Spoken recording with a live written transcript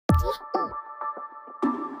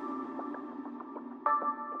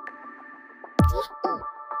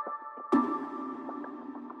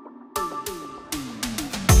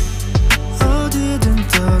어디든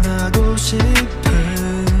떠나고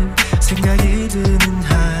싶은 생각이 드는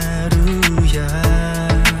하루야.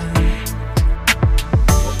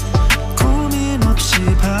 고민 없이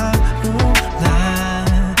바로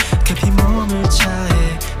나 급히 몸을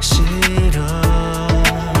차에 실어.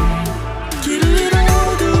 길을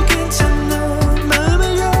잃어도 괜찮아.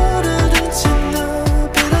 마음을 열어둔 채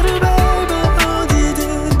너 페달을 밟아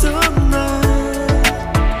어디든 떠나.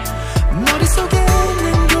 머릿속에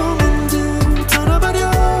있는 고민들 털어버려.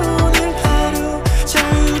 오늘 하루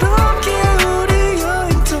자유롭게 우리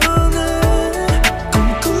여행 떠나.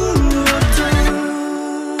 꿈꾸었던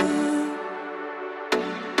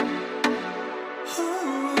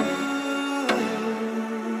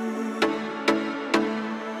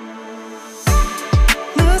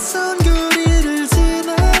낯선 거리를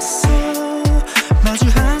지나서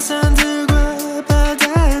마주한 산들과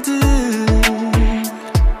바다들.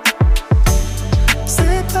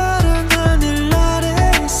 새파란 하늘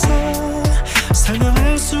아래서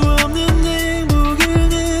설명할 수 없는 행복을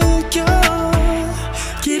느껴.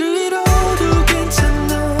 길을 잃어도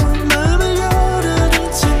괜찮아. 마음을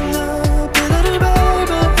열어둔 채 너 페달을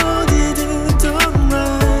밟아 어디든 떠나.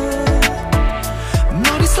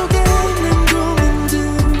 머릿속에 있는 고민들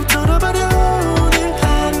털어버려. 오늘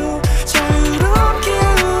하루 자유롭게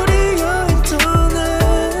우리 여행 떠나.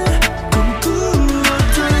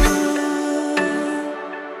 꿈꾸었던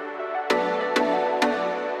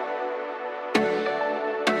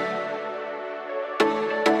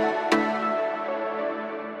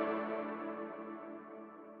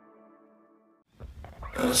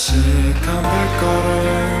어색한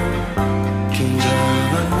발걸음,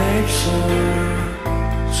 긴장한 내 입술,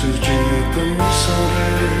 수줍은 미소를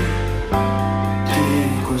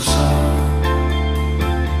띠고서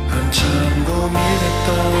한참 고민했던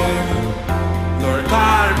널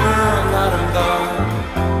닮은 아름다운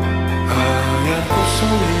하얀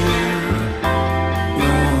꽃송이를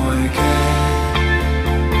너에게.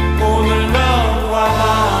 오늘 너와 나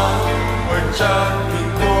활짝 핀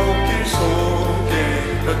꽃길 속에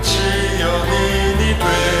며칠 연인이 된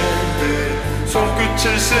손끝을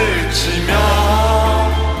스치며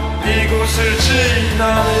이곳을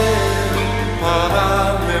지나는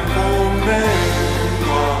바람의 봄내음과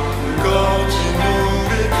붉어진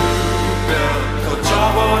우리 그별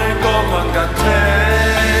터져버릴 것만 같아.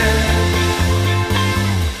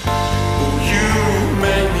 Oh, you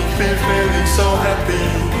make me feeling so happy.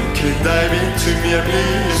 Can dive into me and be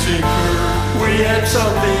a sweeper. We had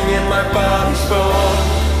something in my body's born.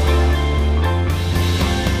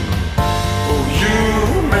 Oh,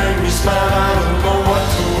 you make me smile, I don't know what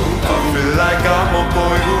to do. I feel like I'm a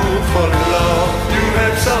boy who fall in love. You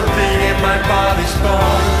have something in my body's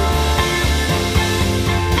born.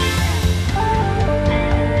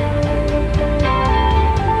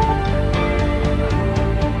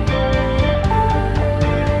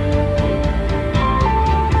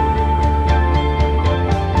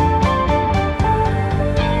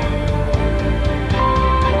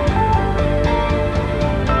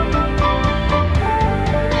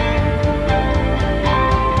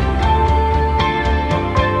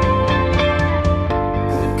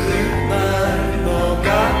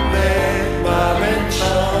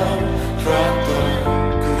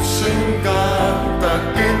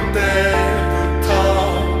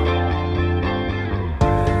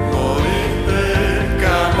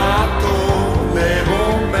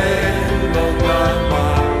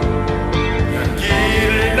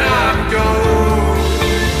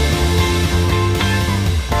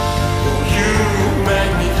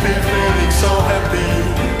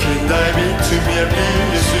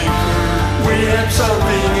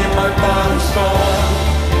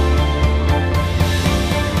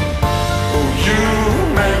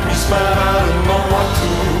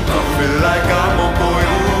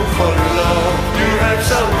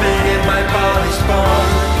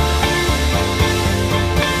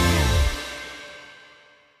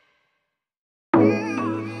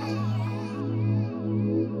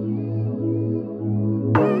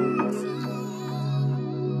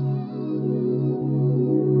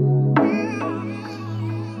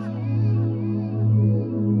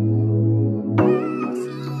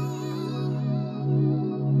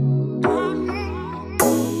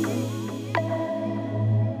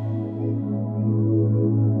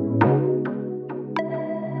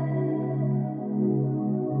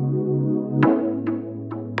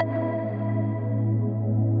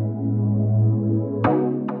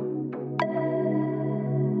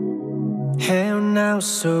 헤어나올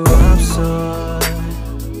수 없어.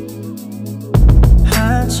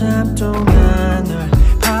 한참 동안 널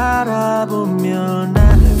바라보면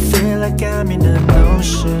I feel like I'm in an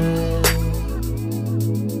ocean.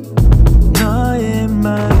 너의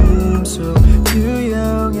마음속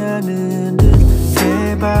유영하는 듯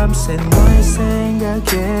해밤새 너의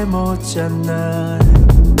생각에 못 잠나.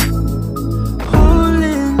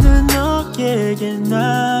 홀린 듯 너에게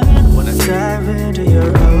난 Wanna dive into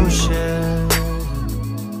your ocean.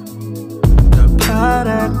 널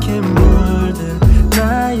파랗게 물든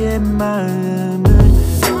나의 마음은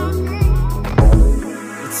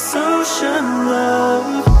It's ocean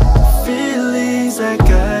love. Feelings I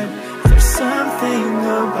got. There's something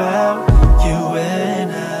about you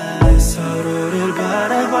and I. 서로를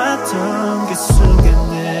바라봤던 그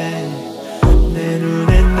순간에 내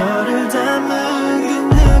눈에 너를 담은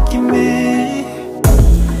그 느낌이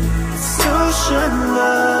It's ocean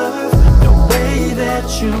love. The way that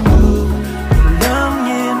you move.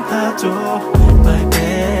 울렁인 파도 My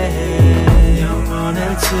bad.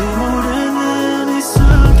 영원할지 모르는 이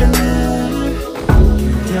순간을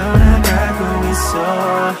뛰어나가고 있어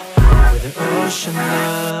With the ocean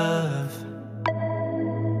love.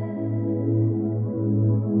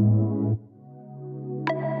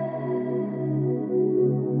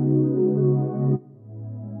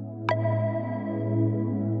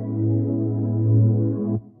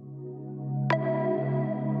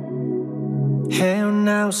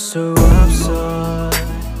 헤어나올 수 없어.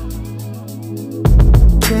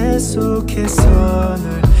 계속해서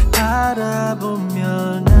널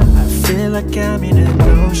바라보면 I feel like I'm in an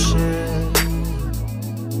ocean.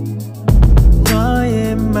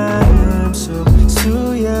 너의 마음속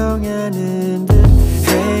수영하는 듯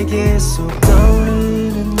해계 속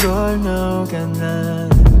떠오르는 걸 너가 난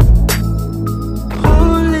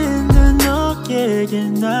홀린 듯 너에게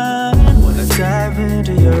난 Wanna dive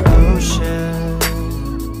into your ocean.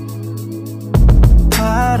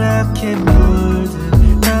 파랗게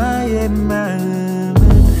물든 나의 마음은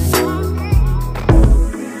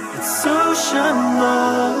It's ocean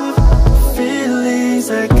love. Feelings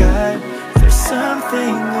I got. There's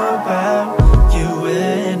something about you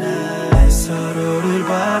and I. 서로를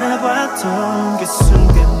바라봤던 그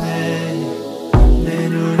순간에 내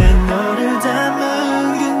눈에 너를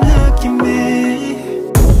담은 그 느낌이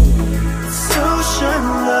It's ocean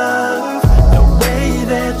love. The way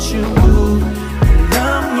that you move.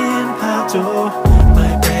 울렁인 파도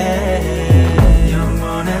My bad.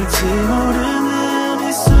 영원할지 모르는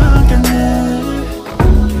이 순간을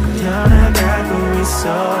뛰어나가고 있어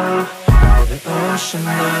With the ocean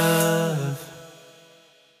love.